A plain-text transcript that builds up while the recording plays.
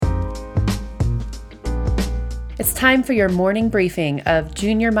It's time for your morning briefing of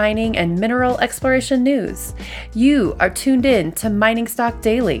junior mining and mineral exploration news. You are tuned in to Mining Stock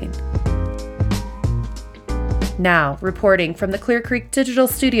Daily. Now, reporting from the Clear Creek Digital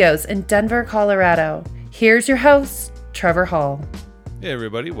Studios in Denver, Colorado, here's your host, Trevor Hall. Hey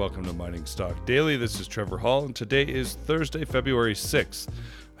everybody, welcome to Mining Stock Daily. This is Trevor Hall, and today is Thursday, February 6th.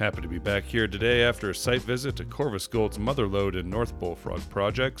 Happy to be back here today after a site visit to Corvus Gold's Mother Lode and North Bullfrog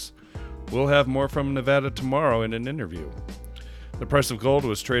projects. We'll have more from Nevada tomorrow in an interview. The price of gold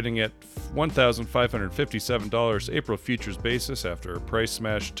was trading at $1,557 April futures basis after a price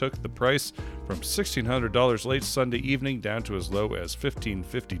smash took the price from $1,600 late Sunday evening down to as low as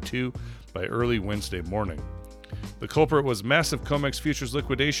 $1,552 by early Wednesday morning. The culprit was massive COMEX futures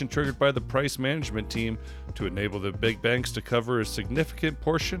liquidation triggered by the price management team to enable the big banks to cover a significant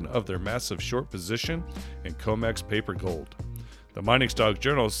portion of their massive short position in COMEX paper gold. The Mining Stock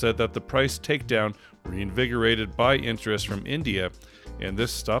Journal said that the price takedown reinvigorated buy interest from India, and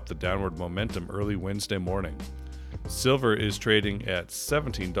this stopped the downward momentum early Wednesday morning. Silver is trading at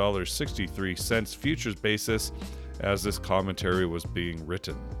 $17.63 futures basis as this commentary was being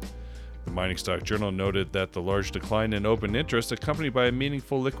written. The Mining Stock Journal noted that the large decline in open interest, accompanied by a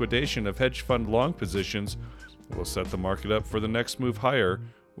meaningful liquidation of hedge fund long positions, will set the market up for the next move higher,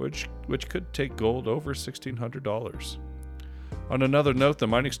 which could take gold over $1,600. On another note, the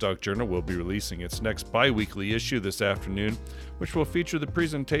Mining Stock Journal will be releasing its next bi-weekly issue this afternoon, which will feature the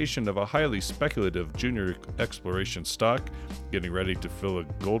presentation of a highly speculative junior exploration stock getting ready to fill a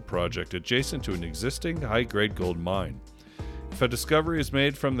gold project adjacent to an existing high-grade gold mine. If a discovery is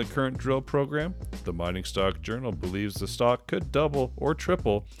made from the current drill program, the Mining Stock Journal believes the stock could double or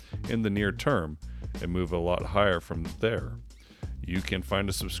triple in the near term and move a lot higher from there. You can find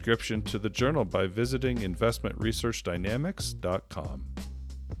a subscription to the journal by visiting investmentresearchdynamics.com.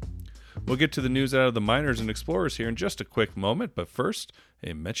 We'll get to the news out of the miners and explorers here in just a quick moment, but first,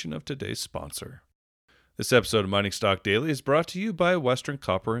 a mention of today's sponsor. This episode of Mining Stock Daily is brought to you by Western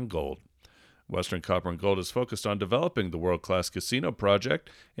Copper and Gold. Western Copper and Gold is focused on developing the world-class casino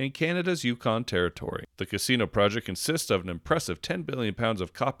project in Canada's Yukon Territory. The casino project consists of an impressive 10 billion pounds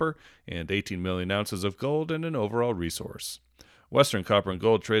of copper and 18 million ounces of gold in an overall resource. Western Copper and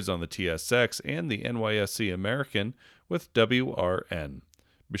Gold trades on the TSX and the NYSE American with WRN.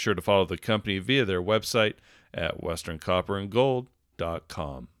 Be sure to follow the company via their website at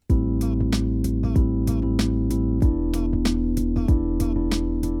westerncopperandgold.com.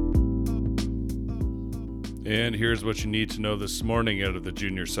 And here's what you need to know this morning out of the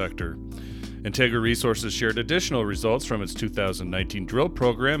junior sector. Integra Resources shared additional results from its 2019 drill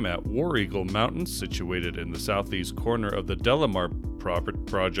program at War Eagle Mountains, situated in the southeast corner of the Delamar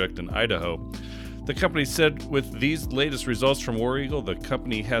project in Idaho. The company said with these latest results from War Eagle, the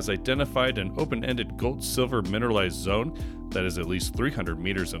company has identified an open-ended gold-silver mineralized zone that is at least 300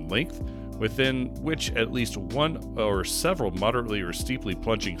 meters in length, within which at least one or several moderately or steeply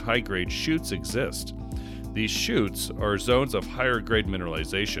plunging high-grade chutes exist. These chutes are zones of higher-grade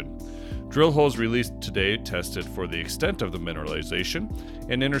mineralization. Drill holes released today tested for the extent of the mineralization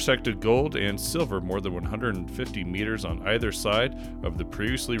and intersected gold and silver more than 150 meters on either side of the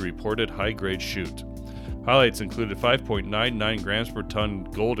previously reported high-grade chute. Highlights included 5.99 grams per ton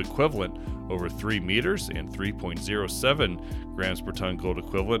gold equivalent over 3 meters and 3.07 grams per ton gold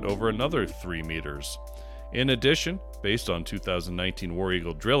equivalent over another 3 meters. In addition, based on 2019 War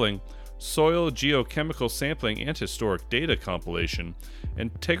Eagle drilling, soil geochemical sampling and historic data compilation,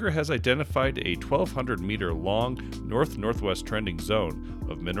 Integra has identified a 1,200-meter long north-northwest trending zone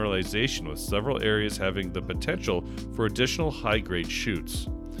of mineralization with several areas having the potential for additional high-grade chutes.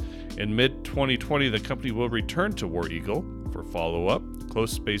 In mid-2020, the company will return to War Eagle for follow-up,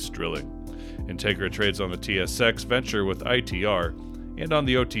 close-space drilling. Integra trades on the TSX Venture with ITR and on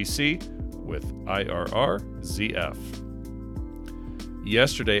the OTC with IRRZF.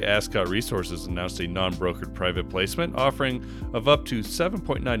 Yesterday, Ascot Resources announced a non-brokered private placement offering of up to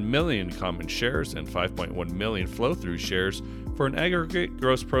 7.9 million common shares and 5.1 million flow-through shares for an aggregate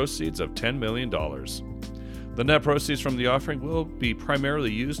gross proceeds of $10 million. The net proceeds from the offering will be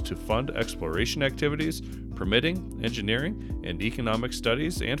primarily used to fund exploration activities, permitting, engineering, and economic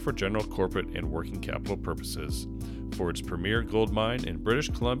studies, and for general corporate and working capital purposes for its premier gold mine in British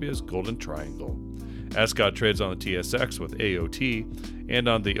Columbia's Golden Triangle. Ascot trades on the TSX with AOT and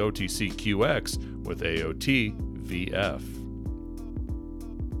on the OTCQX with AOT-VF.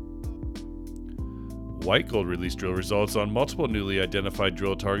 White Gold released drill results on multiple newly identified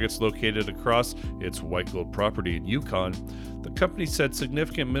drill targets located across its White Gold property in Yukon. The company said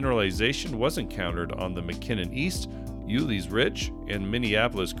significant mineralization was encountered on the McKinnon East, Yule's Ridge, and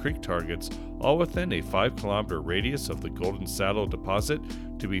Minneapolis Creek targets, all within a 5-kilometer radius of the Golden Saddle deposit,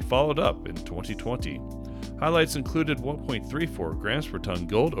 to be followed up in 2020. Highlights included 1.34 grams per ton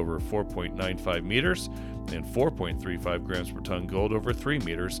gold over 4.95 meters and 4.35 grams per ton gold over 3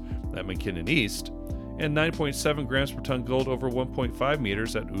 meters at McKinnon East, and 9.7 grams per ton gold over 1.5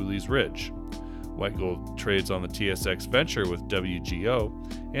 meters at Yule's Ridge. White gold trades on the TSX Venture with WGO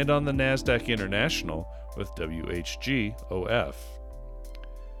and on the NASDAQ International with WHGOF.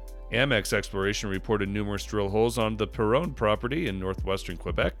 Amex Exploration reported numerous drill holes on the Perron property in northwestern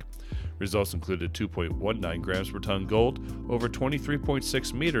Quebec. Results included 2.19 grams per ton gold over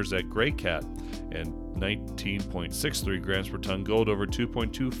 23.6 meters at Grey Cat and 19.63 grams per ton gold over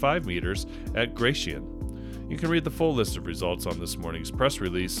 2.25 meters at Gratian. You can read the full list of results on this morning's press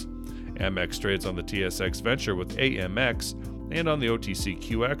release. Amex trades on the TSX Venture with AMX and on the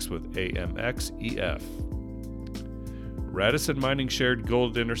OTCQX with AMXEF. Radisson Mining shared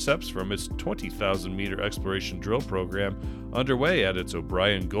gold intercepts from its 20,000-meter exploration drill program underway at its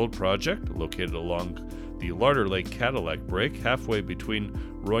O'Brien Gold Project, located along the Larder Lake Cadillac Break, halfway between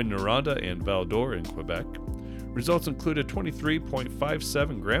Rouyn-Noranda and Val-d'Or in Quebec. Results included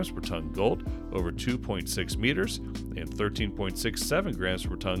 23.57 grams per ton gold over 2.6 meters and 13.67 grams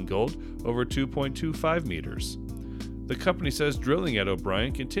per ton gold over 2.25 meters. The company says drilling at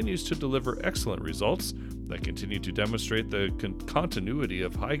O'Brien continues to deliver excellent results that continue to demonstrate the continuity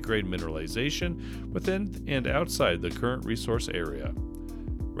of high-grade mineralization within and outside the current resource area.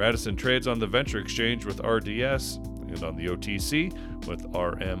 Radisson trades on the Venture Exchange with RDS and on the OTC with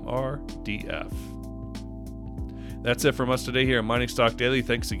RMRDF. That's it from us today here at Mining Stock Daily.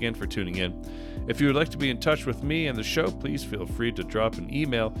 Thanks again for tuning in. If you would like to be in touch with me and the show, please feel free to drop an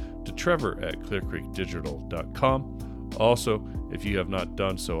email to trevor@clearcreekdigital.com. Also, if you have not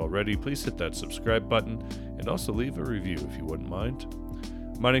done so already, please hit that subscribe button and also leave a review if you wouldn't mind.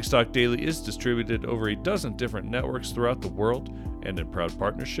 Mining Stock Daily is distributed over a dozen different networks throughout the world and in proud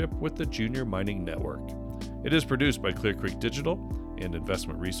partnership with the Junior Mining Network. It is produced by Clear Creek Digital and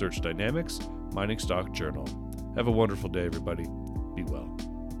Investment Research Dynamics Mining Stock Journal. Have a wonderful day, everybody. Be well.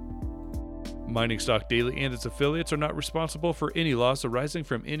 Mining Stock Daily and its affiliates are not responsible for any loss arising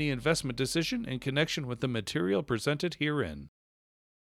from any investment decision in connection with the material presented herein.